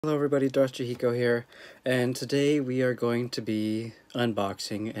Hello everybody, Darth Jahiko here, and today we are going to be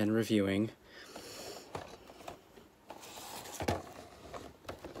unboxing and reviewing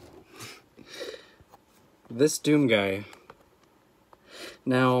this Doom guy.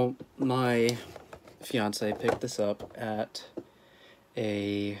 Now, my fiance picked this up at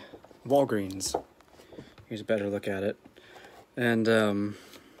a Walgreens. Here's a better look at it. And,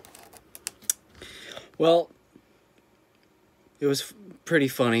 well, it was pretty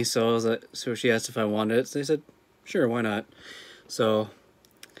funny, so so she asked if I wanted it, so I said, sure, why not? So,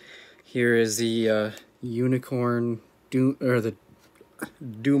 here is the unicorn, the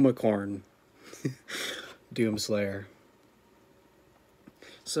Doomicorn Doom Slayer.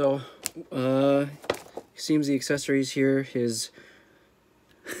 So, seems the accessories here, his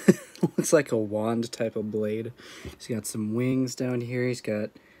looks like a wand type of blade. He's got some wings down here, he's got,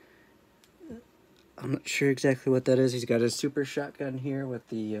 I'm not sure exactly what that is. He's got his super shotgun here with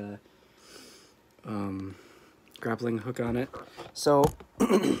the grappling hook on it. So,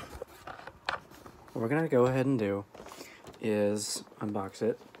 what we're gonna go ahead and do is unbox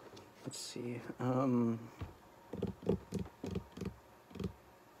it. Let's see. Oh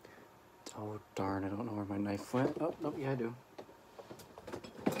darn, I don't know where my knife went. Oh, nope, yeah I do.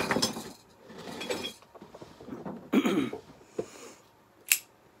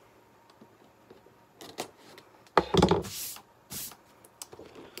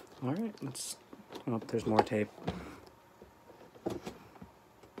 Alright, let's... Oh, there's more tape.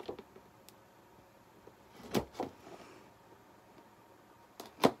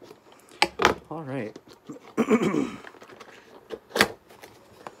 Alright.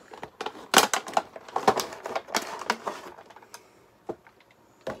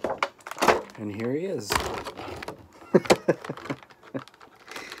 And here he is.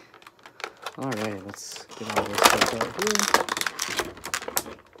 Alright, let's get all this stuff out here.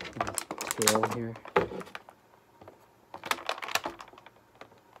 Tail here.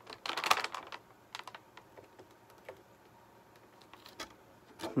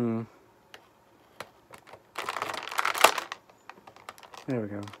 There we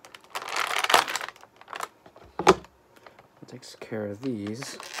go. That takes care of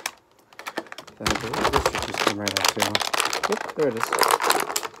these. Then I believe this should just come right up too. Yep, there it is.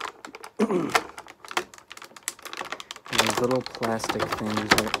 And these little plastic things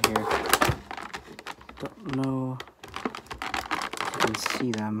right here. Don't know if you can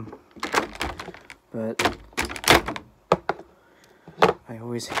see them, but I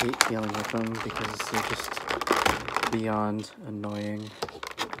always hate dealing with them because they're just beyond annoying.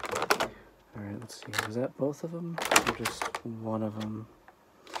 Alright, let's see. Was that both of them? Or just one of them?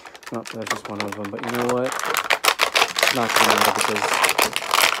 Nope, that's just one of them. But you know what? Not gonna matter because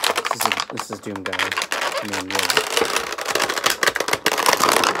this is Doom Guy. I mean, yeah.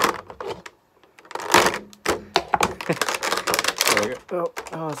 There we go.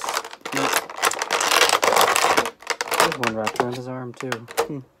 Oh, it's... Nope. There's one wrapped around his arm, too.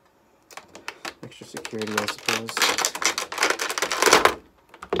 Extra security, I suppose.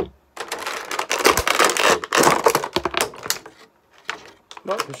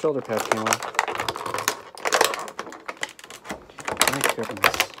 Oh, the shoulder pad came off. My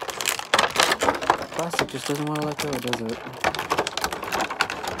goodness. Plastic just doesn't want to let go, does it?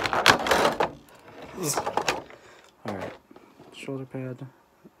 Alright. Shoulder pad.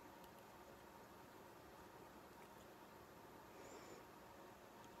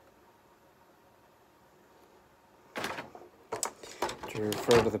 To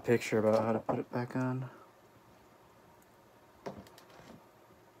refer to the picture about how to put it back on.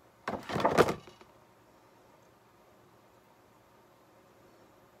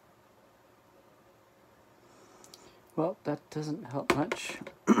 Well, that doesn't help much.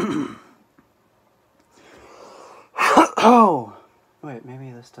 Oh! Wait,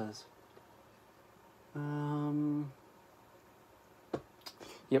 maybe this does.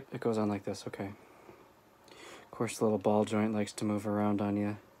 Yep, it goes on like this, okay. Of course, the little ball joint likes to move around on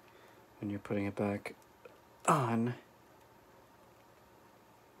you when you're putting it back on.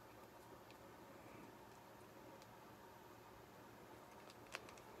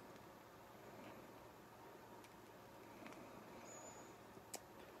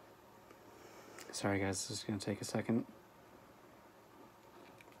 Sorry guys, this is going to take a second.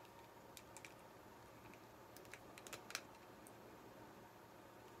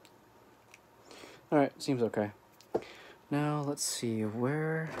 Alright, seems okay. Now, let's see,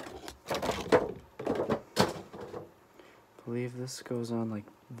 where... I believe this goes on like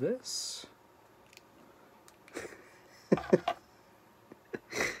this.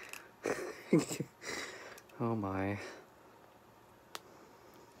 Oh my.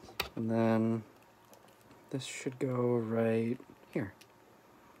 And then this should go right here.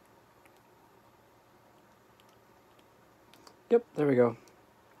 Yep, there we go.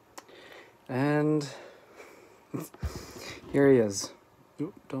 And here he is.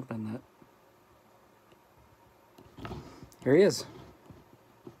 Oop, don't bend that. Here he is.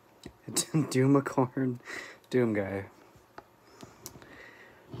 Doomicorn Doom Guy.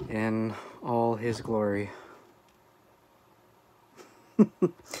 In all his glory.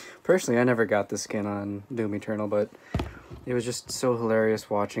 Personally, I never got the skin on Doom Eternal, but it was just so hilarious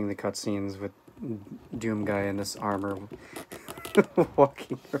watching the cutscenes with Doom Guy in this armor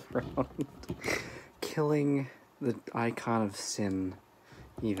walking around, killing the icon of sin,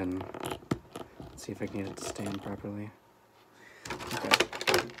 even. Let's see if I can get it to stand properly. Okay.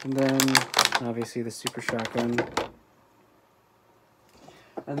 And then, obviously, the super shotgun.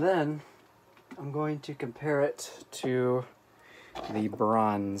 And then, I'm going to compare it to the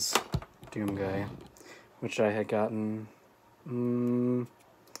bronze Doom Guy, which I had gotten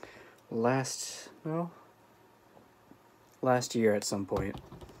last year at some point.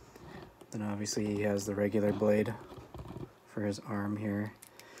 Then obviously he has the regular blade for his arm here.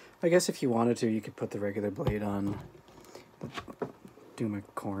 I guess if you wanted to, you could put the regular blade on the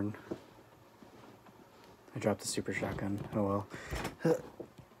Doomicorn. I dropped the super shotgun. Oh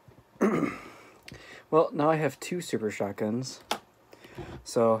well. Well, now I have 2 super shotguns.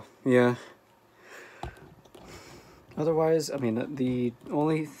 So, yeah. Otherwise, I mean, the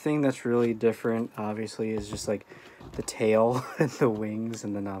only thing that's really different, obviously, is just, like, the tail and the wings,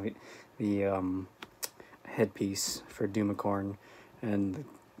 and then the headpiece for Doomicorn, and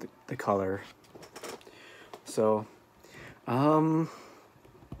the color. So,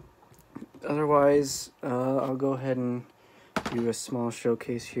 otherwise, I'll go ahead and do a small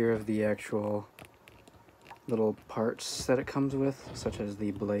showcase here of the actual little parts that it comes with, such as the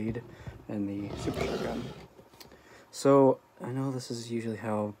blade and the super shotgun. So, I know this is usually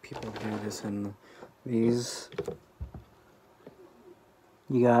how people do this in these.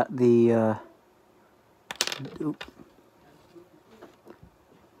 You got the, oop.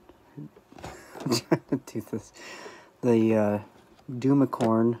 I'm trying to do this. The,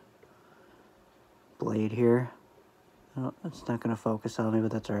 Doomicorn blade here. Oh, it's not going to focus on me,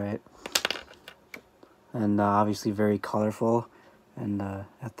 but that's alright. And obviously very colorful. And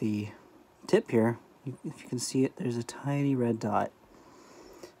at the tip here, if you can see it, there's a tiny red dot.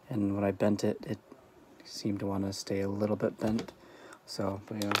 And when I bent it, it seemed to want to stay a little bit bent. So,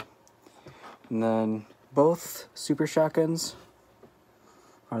 but yeah. And then both super shotguns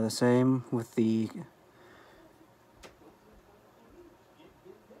are the same with the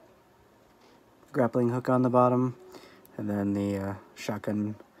grappling hook on the bottom. And then the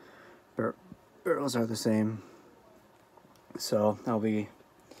shotgun barrels are the same. So I'll be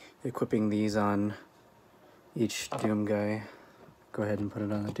equipping these on each Doom Guy. Go ahead and put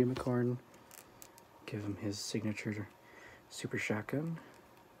it on the Doomicorn. Give him his signature super shotgun.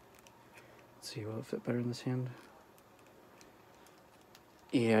 Let's see, will it fit better in this hand?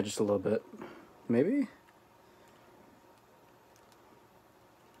 Yeah, just a little bit. Maybe?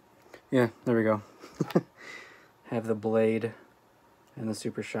 Yeah, there we go. Have the blade and the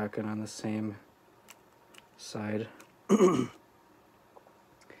super shotgun on the same side.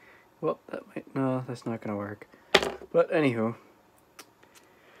 Well, that might, no, that's not gonna work. But anywho,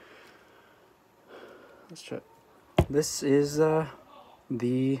 let's try. This is the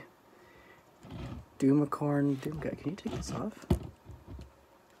Doomicorn Doom Guy. Can you take this off?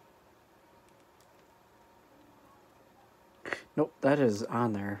 Nope, that is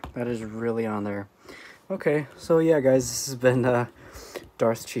on there. That is really on there. Okay, so yeah, guys, this has been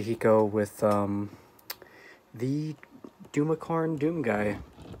Darth Chihiko with the Doomicorn Doom Guy.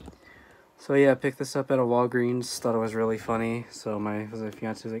 So yeah, I picked this up at a Walgreens. Thought it was really funny. So my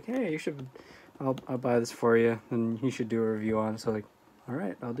fiance was like, "Hey, you should, I'll buy this for you, and you should do a review on it." So like, all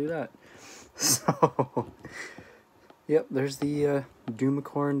right, I'll do that. So, yep, there's the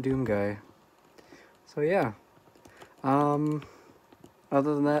Doomicorn Doom Guy. So yeah.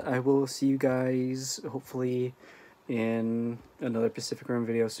 Other than that, I will see you guys hopefully in another Pacific Rim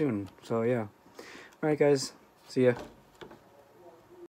video soon. So yeah. Alright guys, see ya.